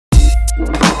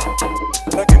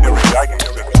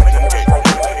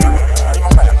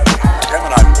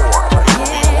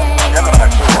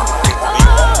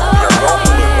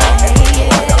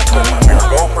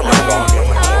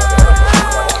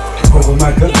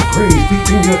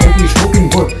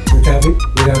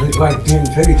Life then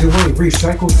fades away,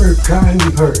 recycled earth kind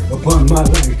you've heard. Upon my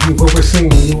life you've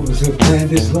overseen yours of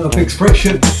grandest love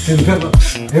expression.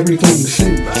 Envelops everything,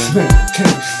 sin, smell,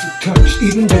 taste, touch,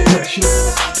 even depression.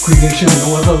 Creation,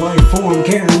 no other life form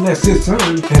can unless it's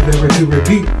earned. And ever to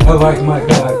repeat, I like my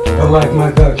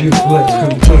God, you've blessed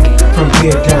complete, from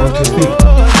head down to feet.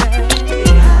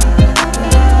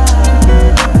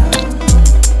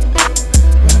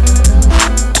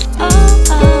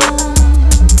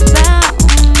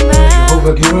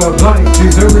 The giver of life,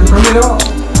 deserving from it all.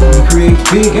 He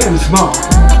creates big and small.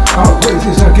 Our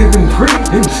praises are given free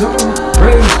in song.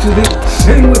 Praise to thee,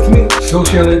 sing with me, so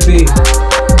shall it be.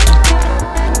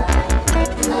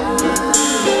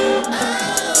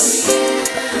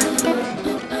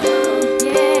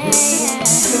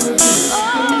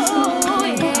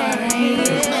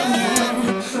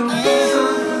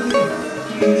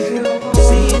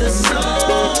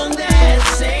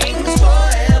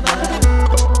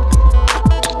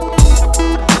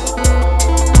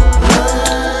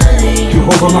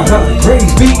 Jehovah my God,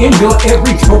 praise be in your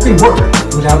every spoken word.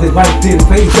 Without it, life then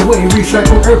fades away,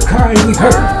 recycle earth kind we've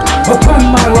heard. Upon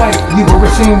my life, you've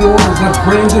overseen the orders of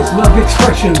grandest love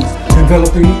expressions,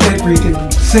 enveloping everything,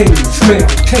 sing, smell,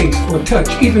 taste, or touch,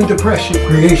 even depression.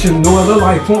 Creation, no other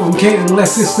life form can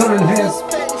unless the sun has.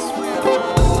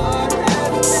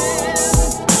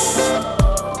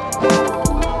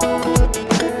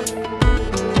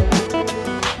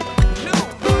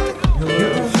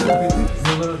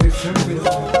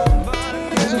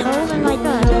 Jehovah my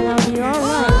God, and I'll be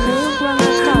alright. Rain from the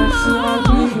stars, see all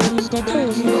visions, the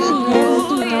truth, you see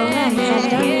everything our man has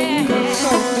done in evil. So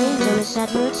dangerous that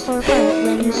works for fun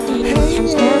when you speak and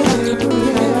stand up to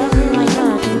truth. I love you, my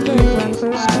God, you live on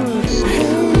first fruits.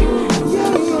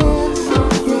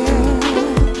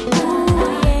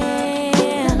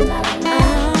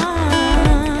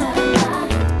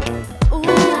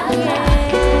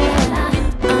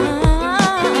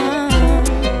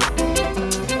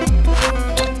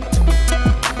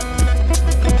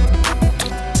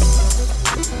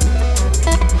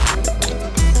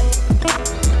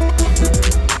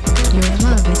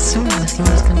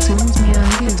 Love consumes me, I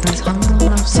give this humble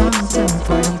love songs and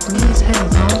for you please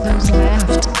help all those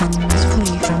left and must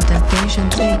flee from temptation,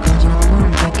 take on your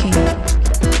word the King.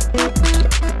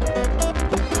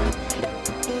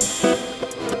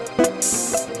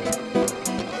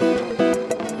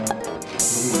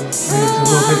 It's a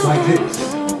little bit like this.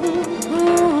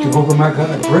 Jehovah my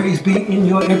God, praise be in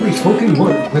your every spoken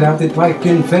word. Without it, life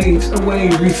then fades away,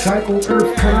 recycle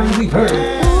earth kind we've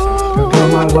heard.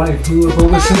 Upon my life you have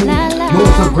overseen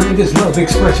yours of grandest love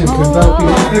expressions, enveloping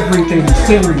everything,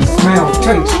 sin, smell,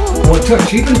 taste, or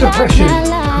touch, even depression.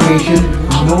 Creation,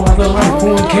 no other life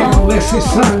form can unless his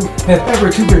son hath ever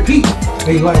to repeat.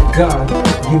 A like God,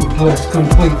 you blessed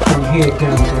complete from head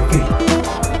down to feet.